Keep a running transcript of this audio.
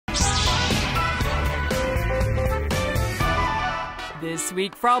This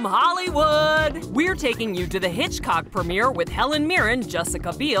week from Hollywood, we're taking you to the Hitchcock premiere with Helen Mirren,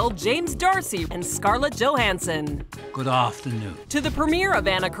 Jessica Biel, James D'Arcy, and Scarlett Johansson. Good afternoon. To the premiere of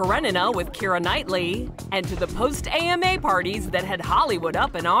Anna Karenina with Keira Knightley, and to the post-AMA parties that had Hollywood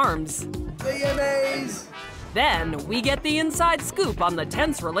up in arms. AMAs! Then, we get the inside scoop on the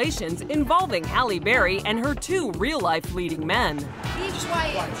tense relations involving Halle Berry and her two real-life leading men. Be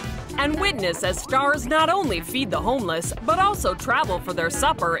quiet. And witness as stars not only feed the homeless, but also travel for their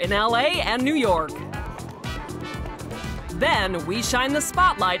supper in LA and New York. Then, we shine the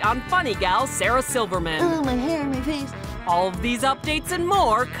spotlight on funny gal Sarah Silverman. Oh, my hair, my face. All of these updates and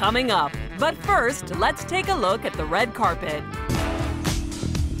more coming up. But first, let's take a look at the red carpet.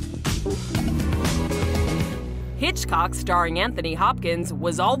 Hitchcock, starring Anthony Hopkins,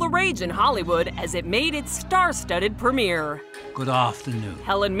 was all the rage in Hollywood as it made its star-studded premiere. Good afternoon.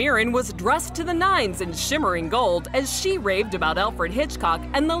 Helen Mirren was dressed to the nines in shimmering gold as she raved about Alfred Hitchcock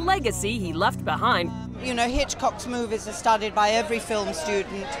and the legacy he left behind. You know, Hitchcock's movies are studied by every film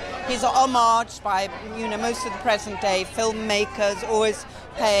student. He's homaged by, most of the present-day filmmakers, always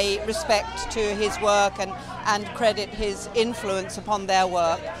pay respect to his work and credit his influence upon their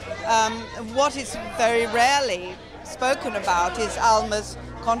work. What is very rarely spoken about is Alma's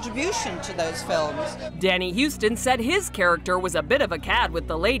contribution to those films. Danny Huston said his character was a bit of a cad with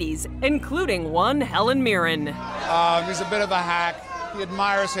the ladies, including one Helen Mirren. He's a bit of a hack. He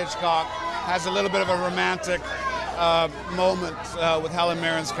admires Hitchcock, has a little bit of a romantic moment with Helen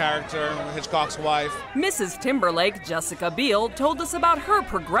Mirren's character, Hitchcock's wife. Mrs. Timberlake, Jessica Biel, told us about her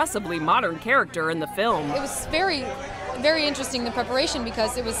progressively modern character in the film. It was very interesting, the preparation,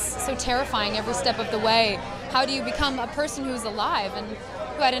 because it was so terrifying every step of the way. How do you become a person who's alive and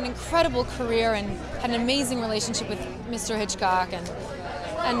who had an incredible career and had an amazing relationship with Mr. Hitchcock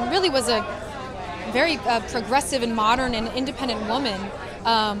and really was a very progressive and modern and independent woman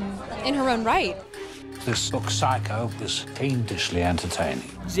in her own right. This book, Psycho, was fiendishly entertaining.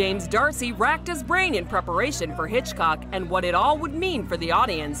 James D'Arcy racked his brain in preparation for Hitchcock and what it all would mean for the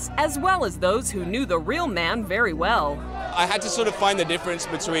audience, as well as those who knew the real man very well. I had to sort of find the difference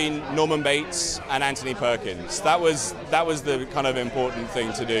between Norman Bates and Anthony Perkins. That was the kind of important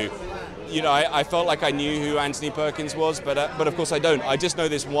thing to do. You know, I felt like I knew who Anthony Perkins was, but of course I don't. I just know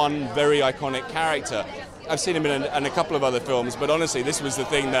this one very iconic character. I've seen him in a couple of other films, but honestly, this was the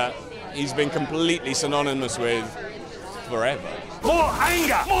thing that he's been completely synonymous with forever. More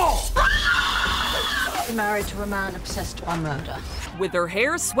anger! More! Married to a man obsessed by murder. With her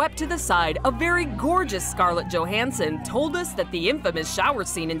hair swept to the side, a very gorgeous Scarlett Johansson told us that the infamous shower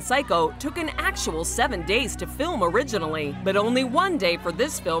scene in Psycho took an actual 7 days to film originally, but only 1 day for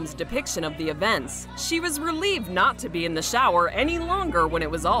this film's depiction of the events. She was relieved not to be in the shower any longer when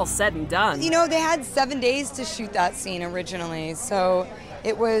it was all said and done. You know, they had 7 days to shoot that scene originally, so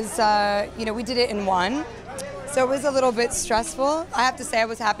it was, we did it in one. So it was a little bit stressful. I have to say I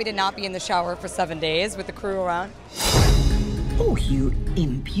was happy to not be in the shower for 7 days with the crew around. Oh, you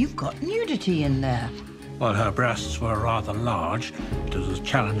imp, you've got nudity in there. Well, her breasts were rather large. It was a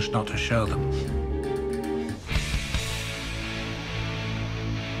challenge not to show them.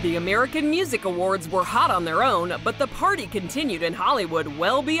 The American Music Awards were hot on their own, but the party continued in Hollywood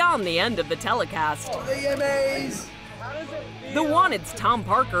well beyond the end of the telecast. AMAs! The Wanted's Tom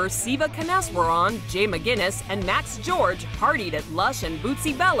Parker, Siva Kanaswaran, Jay McGinnis, and Max George partied at Lush and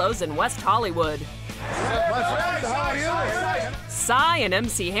Bootsy Bellows in West Hollywood. Psy and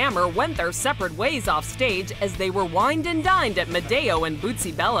MC Hammer went their separate ways off stage as they were wined and dined at Madeo and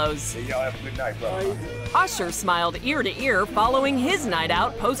Bootsy Bellows. Usher smiled ear to ear following his night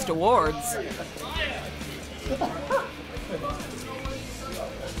out post-awards.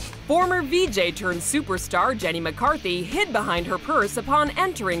 Former VJ turned superstar Jenny McCarthy hid behind her purse upon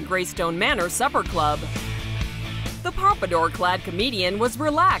entering Greystone Manor Supper Club. The pompadour-clad comedian was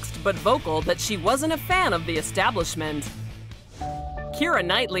relaxed but vocal that she wasn't a fan of the establishment. Keira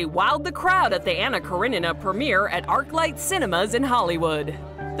Knightley wowed the crowd at the Anna Karenina premiere at ArcLight Cinemas in Hollywood.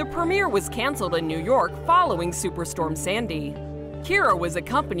 The premiere was canceled in New York following Superstorm Sandy. Keira was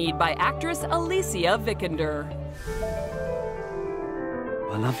accompanied by actress Alicia Vikander.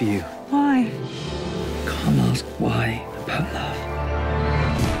 I love you. Why? Can't ask why about love.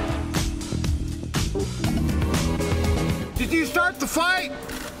 Did you start the fight?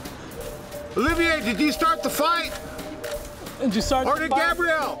 Olivier, did you start the fight? Did you start or did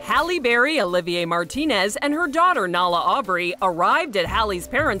Gabrielle? Halle Berry, Olivier Martinez, and her daughter Nala Aubrey arrived at Halle's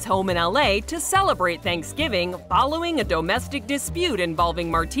parents' home in LA to celebrate Thanksgiving following a domestic dispute involving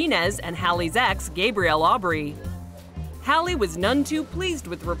Martinez and Halle's ex, Gabrielle Aubrey. Hallie was none too pleased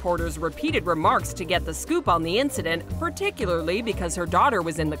with reporters' repeated remarks to get the scoop on the incident, particularly because her daughter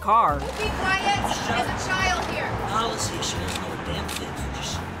was in the car. Be quiet! There's a child here! Policy, she doesn't know a damn thing.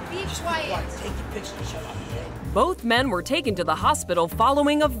 Be quiet! Take the picture and shut up. Both men were taken to the hospital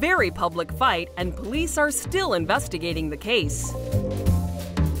following a very public fight, and police are still investigating the case.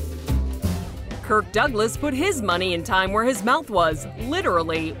 Kirk Douglas put his money and time where his mouth was,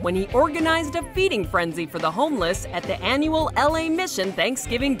 literally, when he organized a feeding frenzy for the homeless at the annual LA Mission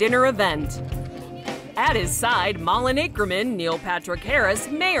Thanksgiving dinner event. At his side, Malin Ackerman, Neil Patrick Harris,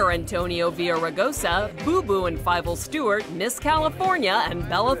 Mayor Antonio Villaraigosa, Boo Boo and Fievel Stewart, Miss California, and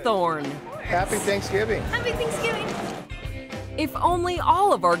Bella Thorne. Happy Thanksgiving. Happy Thanksgiving! If only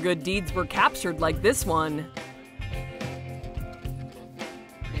all of our good deeds were captured like this one.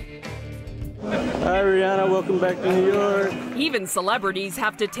 Hi, Rihanna. Welcome back to New York. Even celebrities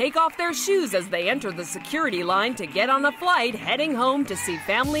have to take off their shoes as they enter the security line to get on a flight heading home to see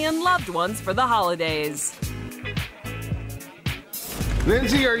family and loved ones for the holidays.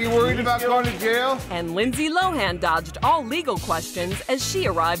 Lindsay, are you worried about going to jail? And Lindsay Lohan dodged all legal questions as she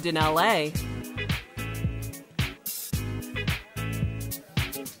arrived in LA.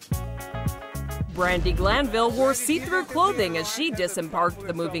 Brandi Glanville wore see-through clothing as she disembarked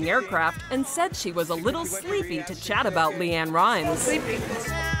the moving aircraft and said she was a little sleepy to chat about Leanne Rimes.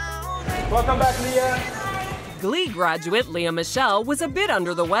 Welcome back, Leah. Glee graduate Lea Michele was a bit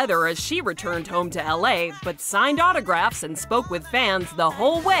under the weather as she returned home to LA, but signed autographs and spoke with fans the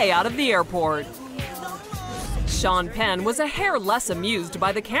whole way out of the airport. Sean Penn was a hair less amused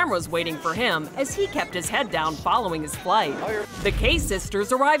by the cameras waiting for him as he kept his head down following his flight. The Kay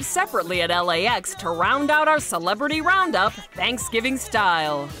sisters arrived separately at LAX to round out our celebrity roundup, Thanksgiving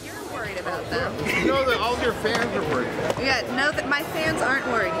style. You're worried about them. You know that all your fans are worried. Yeah, no, that my fans aren't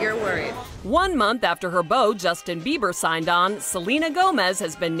worried. You're worried. 1 month after her beau, Justin Bieber, signed on, Selena Gomez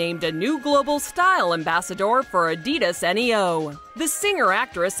has been named a new global style ambassador for Adidas NEO. The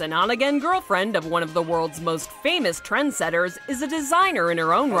singer-actress and on-again girlfriend of one of the world's most famous trendsetters is a designer in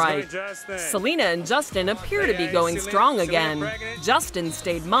her own right. Selena and Justin appear to be going strong again. Justin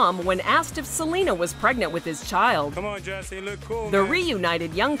stayed mum when asked if Selena was pregnant with his child. Come on, Justin, you look cool, The man.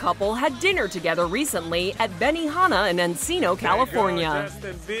 reunited young couple had dinner together recently at Benihana in Encino, California.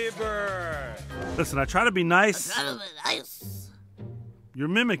 Justin Bieber. Listen, I try to be nice. You're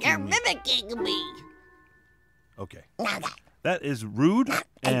mimicking You're me. mimicking me. Okay. That is rude,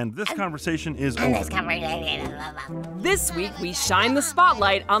 and this conversation is over. This week, we shine the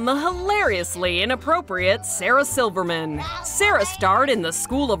spotlight on the hilariously inappropriate Sarah Silverman. Sarah starred in The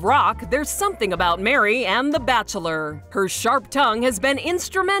School of Rock, There's Something About Mary, and The Bachelor. Her sharp tongue has been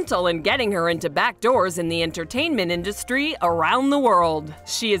instrumental in getting her into back doors in the entertainment industry around the world.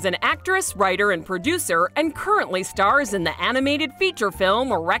 She is an actress, writer, and producer, and currently stars in the animated feature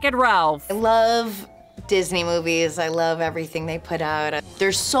film Wreck-It Ralph. I love Disney movies. I love everything they put out.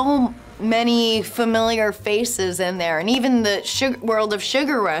 There's so many familiar faces in there, and even the world of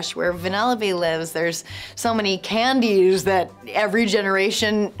Sugar Rush, where Vanellope lives, there's so many candies that every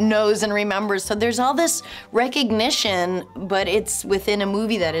generation knows and remembers. So there's all this recognition, but it's within a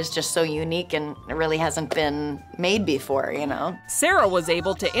movie that is just so unique and it really hasn't been made before, you know? Sarah was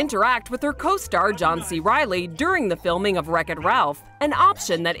able to interact with her co-star John C. Reilly during the filming of Wreck-It Ralph, an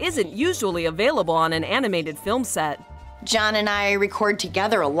option that isn't usually available on an animated film set. John and I record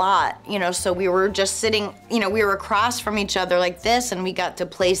together a lot, you know, so we were just sitting, you know, we were across from each other like this, and we got to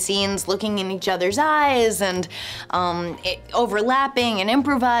play scenes looking in each other's eyes and overlapping and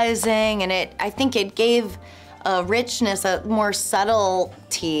improvising, and I think it gave a richness, a more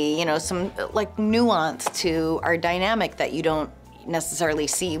subtlety, you know, some like nuance to our dynamic that you don't necessarily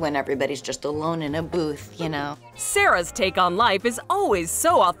see when everybody's just alone in a booth, you know. Sarah's take on life is always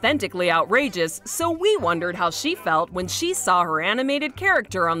so authentically outrageous, so we wondered how she felt when she saw her animated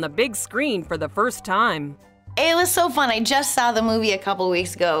character on the big screen for the first time. It was so fun. I just saw the movie a couple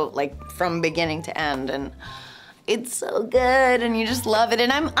weeks ago, like from beginning to end, and it's so good, and you just love it.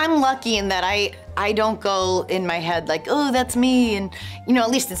 And I'm lucky in that I don't go in my head like, oh, that's me, and you know,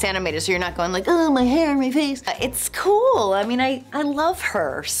 at least it's animated, so you're not going like, oh, my hair, my face. It's cool. I mean, I love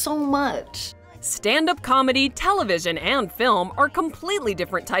her so much. Stand-up comedy, television, and film are completely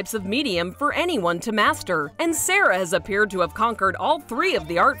different types of medium for anyone to master, and Sarah has appeared to have conquered all three of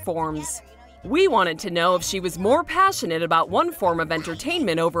the art forms. We wanted to know if she was more passionate about one form of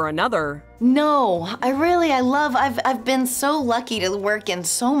entertainment over another. No, I've been so lucky to work in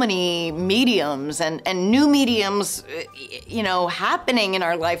so many mediums and new mediums, you know, happening in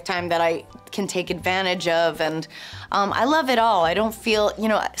our lifetime that I can take advantage of, and I love it all. I don't feel, you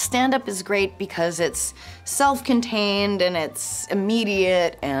know, stand-up is great because it's self-contained and it's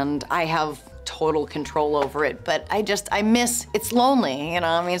immediate and I have total control over it, but I miss, it's lonely, you know,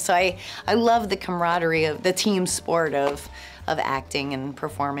 I mean, so I love the camaraderie of the team sport of acting and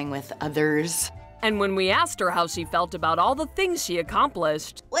performing with others. And when we asked her how she felt about all the things she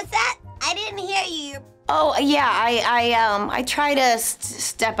accomplished. What's that? I didn't hear you. Oh, yeah, I try to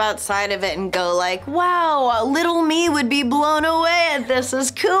step outside of it and go like, wow, little me would be blown away at this,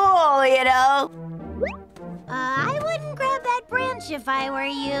 is cool, you know? I wouldn't grab that branch if I were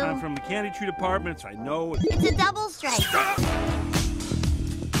you. I'm from the candy tree department, so I know. It's a double strike.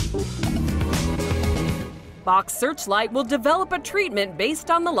 Box Searchlight will develop a treatment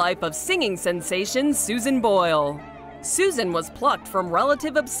based on the life of singing sensation Susan Boyle. Susan was plucked from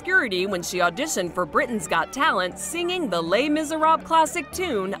relative obscurity when she auditioned for Britain's Got Talent singing the Les Miserables classic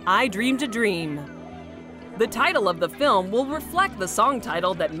tune, I Dreamed a Dream. The title of the film will reflect the song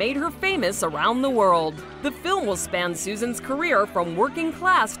title that made her famous around the world. The film will span Susan's career from working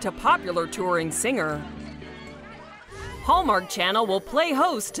class to popular touring singer. Hallmark Channel will play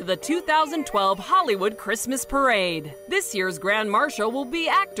host to the 2012 Hollywood Christmas Parade. This year's Grand Marshal will be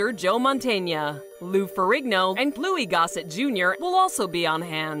actor Joe Mantegna. Lou Ferrigno and Louis Gossett Jr. will also be on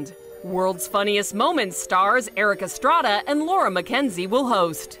hand. World's Funniest Moments stars Eric Estrada and Laura Mackenzie will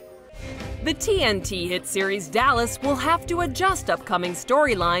host. The TNT hit series Dallas will have to adjust upcoming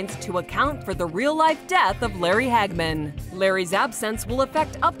storylines to account for the real-life death of Larry Hagman. Larry's absence will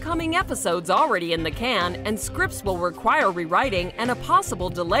affect upcoming episodes already in the can, and scripts will require rewriting and a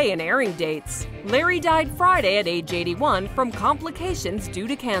possible delay in airing dates. Larry died Friday at age 81 from complications due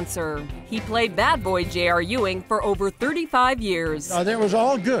to cancer. He played bad boy J.R. Ewing for over 35 years. That was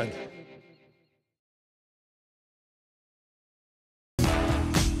all good.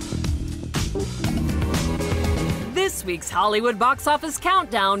 This week's Hollywood Box Office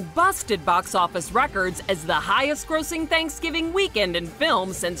Countdown busted box office records as the highest-grossing Thanksgiving weekend in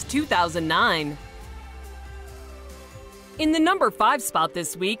film since 2009. In the number 5 spot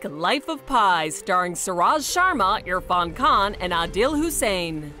this week, Life of Pi, starring Suraj Sharma, Irfan Khan, and Adil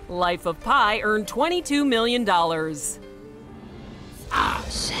Hussain. Life of Pi earned $22 million.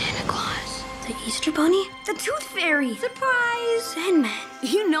 Santa Claus. The Easter Bunny? The Tooth Fairy. Surprise! Sandman.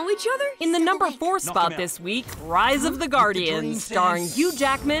 You know each other? In the number 4 spot this week, Rise of the Guardians, starring Hugh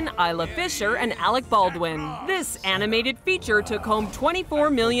Jackman, Isla Fisher, and Alec Baldwin. This animated feature took home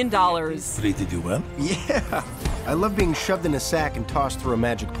 $24 million. Did he do well? Yeah. I love being shoved in a sack and tossed through a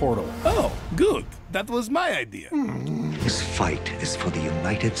magic portal. Oh, good. That was my idea. This fight is for the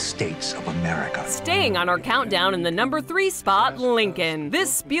United States of America. Staying on our countdown in the number 3 spot, Lincoln.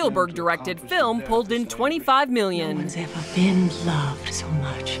 This Spielberg-directed film pulled in $25 million. No one's ever been loved so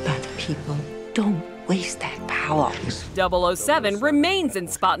much by the people. Don't waste that power. 007 remains in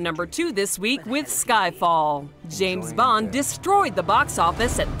spot number 2 this week with Skyfall. James Bond destroyed the box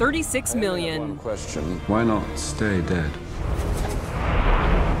office at $36 million. Question: why not stay dead?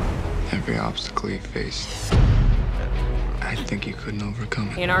 Every obstacle you faced, I think you couldn't overcome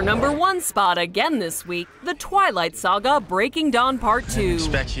it. In our number 1 spot again this week, The Twilight Saga: Breaking Dawn Part 2. I didn't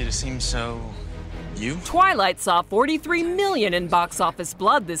expect you to seem so... you? Twilight saw $43 million in box office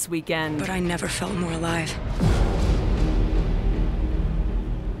blood this weekend. But I never felt more alive.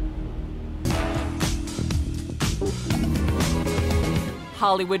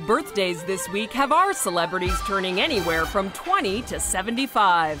 Hollywood birthdays this week have our celebrities turning anywhere from 20 to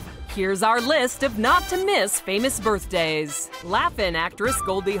 75. Here's our list of not to miss famous birthdays. Laugh-In actress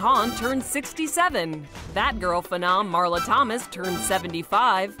Goldie Hawn turned 67. That Girl phenom Marla Thomas turned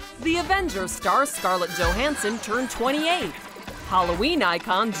 75. The Avengers star Scarlett Johansson turned 28. Halloween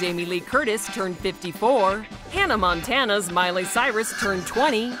icon Jamie Lee Curtis turned 54. Hannah Montana's Miley Cyrus turned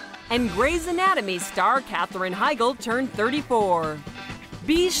 20. And Grey's Anatomy star Katherine Heigl turned 34.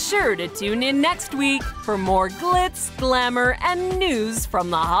 Be sure to tune in next week for more glitz, glamour, and news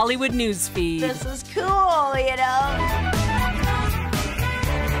from the Hollywood Newsfeed. This is cool, you know?